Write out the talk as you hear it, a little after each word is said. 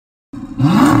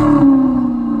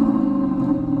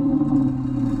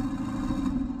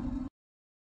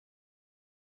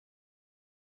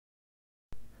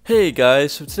Hey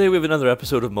guys, so today we have another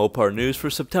episode of Mopar news for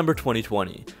September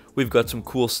 2020. We've got some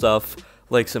cool stuff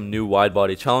like some new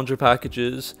Widebody Challenger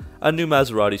packages, a new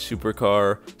Maserati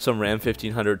Supercar, some Ram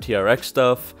 1500 TRX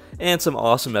stuff, and some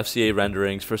awesome FCA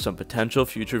renderings for some potential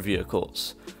future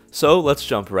vehicles. So let's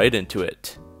jump right into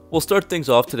it. We'll start things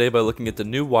off today by looking at the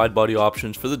new widebody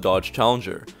options for the Dodge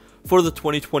Challenger. For the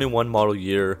 2021 model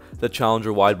year, the Challenger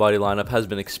widebody lineup has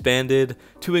been expanded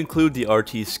to include the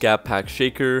RT Scat Pack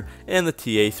Shaker and the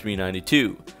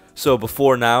TA392. So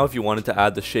before now, if you wanted to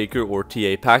add the Shaker or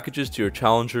TA packages to your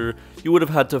Challenger, you would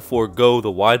have had to forego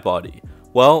the widebody.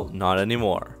 Well, not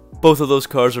anymore. Both of those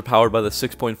cars are powered by the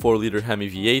 6.4 liter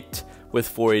Hemi V8 with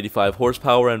 485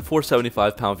 horsepower and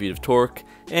 475 pound-feet of torque,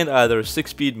 and either a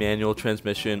 6-speed manual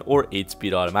transmission or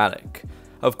 8-speed automatic.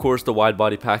 Of course, the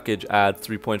widebody package adds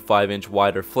 3.5-inch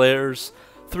wider flares,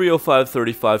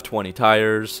 305/35/20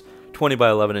 tires,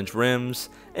 20x11-inch rims,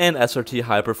 and SRT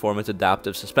high-performance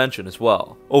adaptive suspension as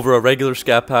well. Over a regular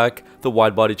Scat Pack, the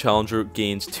widebody Challenger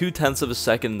gains 0.2 of a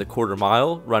second in the quarter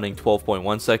mile, running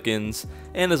 12.1 seconds,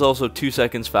 and is also 2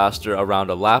 seconds faster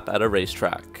around a lap at a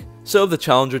racetrack. So the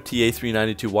Challenger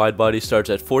TA392 widebody starts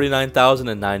at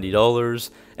 $49,090,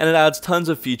 and it adds tons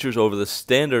of features over the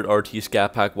standard RT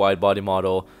Scat Pack widebody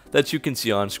model that you can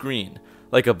see on screen,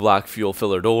 like a black fuel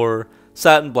filler door,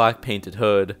 satin black painted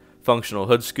hood, functional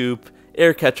hood scoop,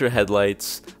 air catcher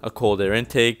headlights, a cold air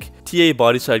intake, TA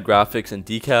bodyside graphics and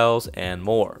decals, and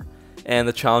more. And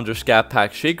the Challenger Scat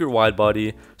Pack Shaker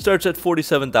widebody starts at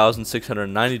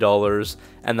 $47,690,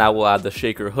 and that will add the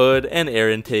Shaker hood and air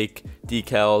intake,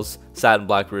 decals, satin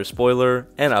black rear spoiler,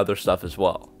 and other stuff as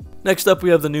well. Next up,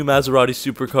 we have the new Maserati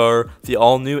Supercar, the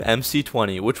all-new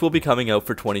MC20, which will be coming out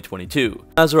for 2022.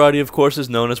 Maserati, of course, is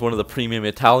known as one of the premium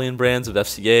Italian brands of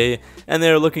FCA, and they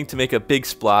are looking to make a big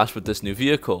splash with this new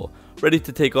vehicle, ready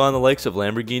to take on the likes of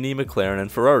Lamborghini, McLaren,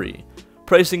 and Ferrari.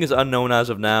 Pricing is unknown as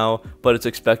of now, but it's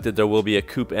expected there will be a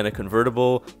coupe and a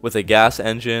convertible with a gas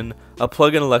engine, a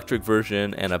plug-in electric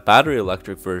version, and a battery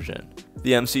electric version.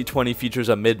 The MC20 features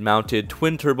a mid-mounted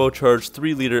twin-turbocharged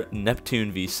 3-liter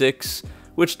Neptune V6,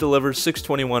 which delivers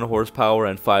 621 horsepower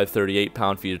and 538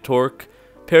 pound-feet of torque,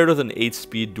 paired with an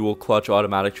 8-speed dual-clutch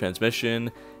automatic transmission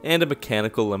and a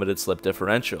mechanical limited-slip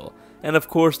differential, and of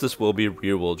course this will be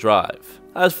rear-wheel drive.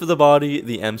 As for the body,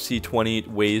 the MC20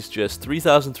 weighs just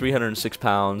 3,306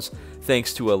 pounds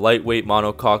thanks to a lightweight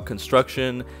monocoque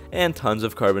construction and tons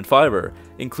of carbon fiber,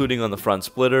 including on the front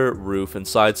splitter, roof, and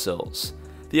side sills.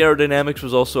 The aerodynamics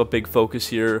was also a big focus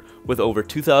here, with over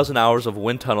 2,000 hours of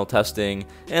wind tunnel testing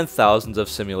and thousands of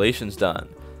simulations done.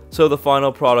 So the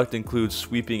final product includes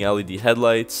sweeping LED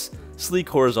headlights, sleek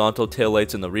horizontal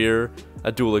taillights in the rear,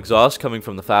 a dual exhaust coming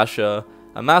from the fascia,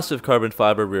 a massive carbon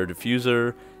fiber rear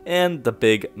diffuser, and the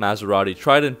big Maserati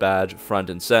Trident badge front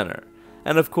and center.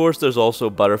 And of course there's also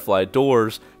butterfly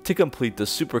doors to complete the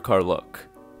supercar look.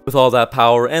 With all that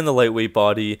power and the lightweight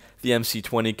body, the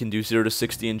MC20 can do 0 to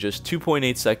 60 in just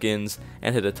 2.8 seconds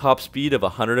and hit a top speed of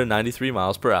 193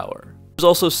 miles per hour. There's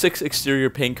also 6 exterior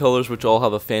paint colors which all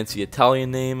have a fancy Italian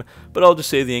name, but I'll just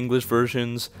say the English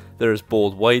versions. There's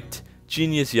Bold White,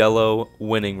 Genius Yellow,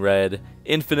 Winning Red,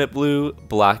 Infinite Blue,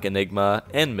 Black Enigma,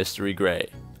 and Mystery Gray.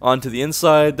 Onto the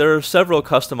inside, there are several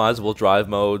customizable drive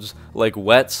modes like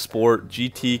Wet, Sport,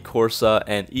 GT, Corsa,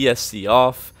 and ESC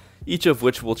Off, each of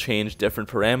which will change different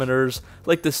parameters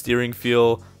like the steering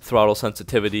feel, throttle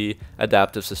sensitivity,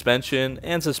 adaptive suspension,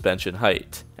 and suspension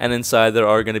height. And inside there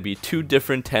are going to be 2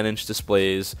 different 10-inch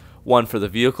displays, one for the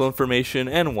vehicle information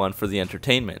and one for the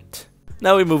entertainment.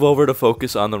 Now we move over to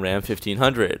focus on the Ram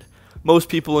 1500. Most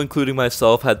people, including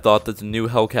myself, had thought that the new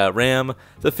Hellcat Ram,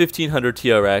 the 1500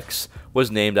 TRX, was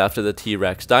named after the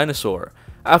T-Rex dinosaur.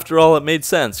 After all, it made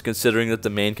sense considering that the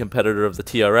main competitor of the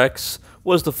TRX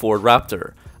was the Ford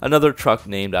Raptor, another truck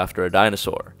named after a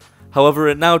dinosaur. However,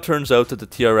 it now turns out that the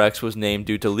TRX was named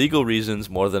due to legal reasons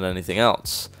more than anything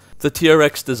else. The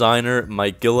TRX designer,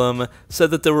 Mike Gillum, said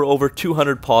that there were over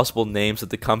 200 possible names that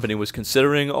the company was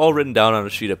considering, all written down on a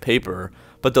sheet of paper,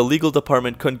 but the legal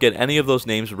department couldn't get any of those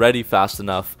names ready fast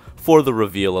enough for the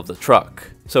reveal of the truck.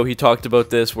 So he talked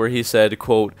about this where he said,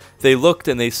 quote, "They looked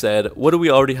and they said, what do we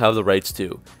already have the rights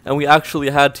to? And we actually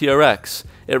had TRX.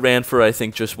 It ran for I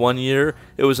think just 1 year.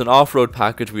 It was an off-road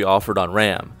package we offered on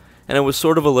Ram. And it was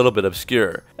sort of a little bit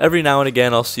obscure. Every now and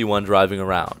again I'll see one driving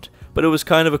around. But it was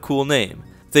kind of a cool name.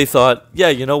 They thought, yeah,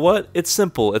 you know what? It's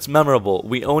simple, it's memorable,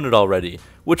 we own it already,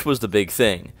 which was the big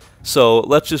thing. So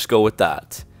let's just go with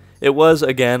that." It was,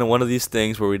 again, one of these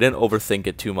things where we didn't overthink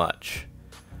it too much.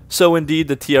 So indeed,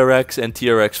 the TRX and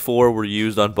TRX4 were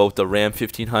used on both the Ram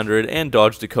 1500 and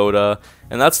Dodge Dakota,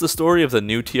 and that's the story of the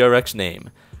new TRX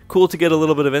name. Cool to get a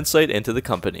little bit of insight into the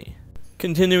company.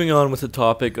 Continuing on with the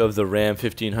topic of the Ram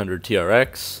 1500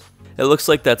 TRX, it looks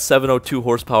like that 702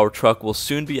 horsepower truck will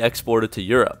soon be exported to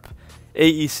Europe.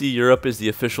 AEC Europe is the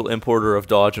official importer of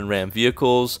Dodge and Ram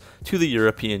vehicles to the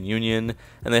European Union,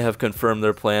 and they have confirmed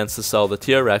their plans to sell the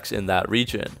TRX in that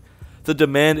region. The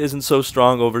demand isn't so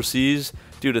strong overseas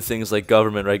due to things like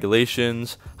government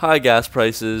regulations, high gas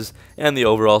prices, and the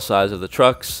overall size of the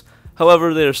trucks.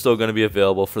 However, they are still going to be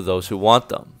available for those who want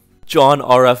them. John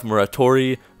R.F.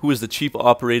 Muratori, who is the Chief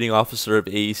Operating Officer of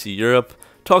AEC Europe,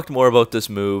 talked more about this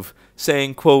move,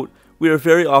 saying, quote, "We are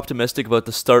very optimistic about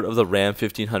the start of the Ram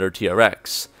 1500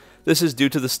 TRX. This is due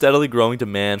to the steadily growing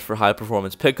demand for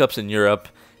high-performance pickups in Europe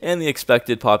and the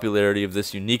expected popularity of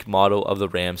this unique model of the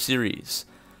Ram series.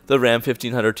 The Ram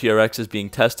 1500 TRX is being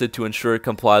tested to ensure it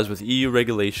complies with EU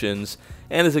regulations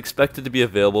and is expected to be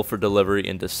available for delivery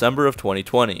in December of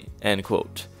 2020, end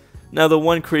quote. Now the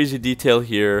one crazy detail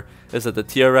here is that the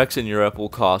TRX in Europe will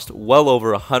cost well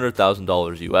over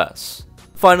 $100,000 US.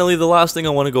 Finally, the last thing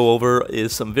I want to go over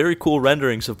is some very cool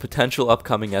renderings of potential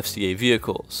upcoming FCA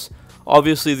vehicles.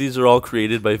 Obviously these are all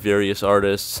created by various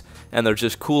artists, and they're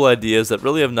just cool ideas that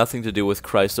really have nothing to do with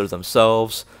Chrysler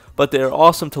themselves, but they are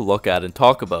awesome to look at and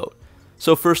talk about.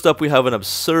 So first up we have an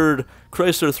absurd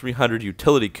Chrysler 300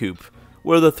 utility coupe,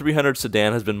 where the 300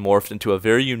 sedan has been morphed into a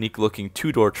very unique looking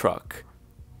two-door truck.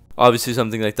 Obviously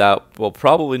something like that will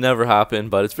probably never happen,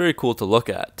 but it's very cool to look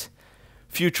at.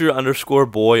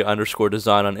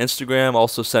 Future_boy_design on Instagram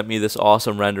also sent me this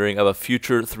awesome rendering of a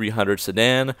future 300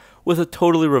 sedan with a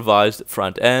totally revised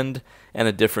front end and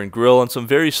a different grille and some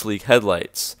very sleek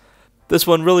headlights. This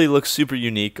one really looks super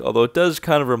unique, although it does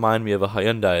kind of remind me of a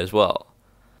Hyundai as well.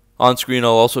 On screen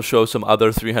I'll also show some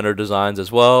other 300 designs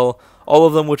as well, all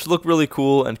of them which look really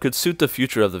cool and could suit the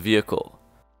future of the vehicle.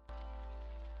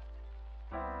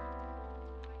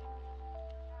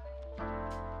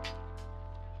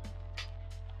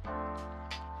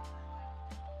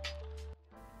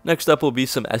 Next up will be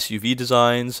some SUV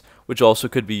designs, which also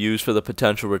could be used for the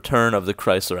potential return of the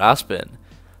Chrysler Aspen.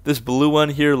 This blue one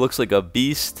here looks like a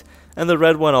beast, and the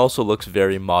red one also looks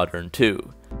very modern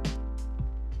too.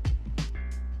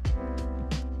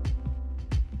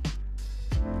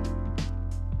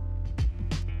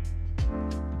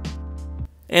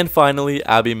 And finally,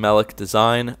 Abby Melick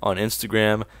Design on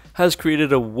Instagram has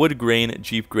created a wood grain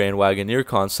Jeep Grand Wagoneer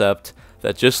concept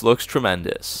that just looks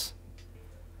tremendous.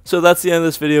 So that's the end of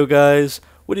this video, guys.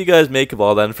 What do you guys make of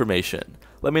all that information?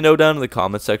 Let me know down in the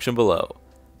comment section below.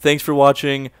 Thanks for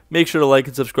watching, make sure to like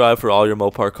and subscribe for all your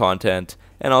Mopar content,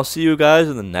 and I'll see you guys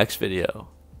in the next video.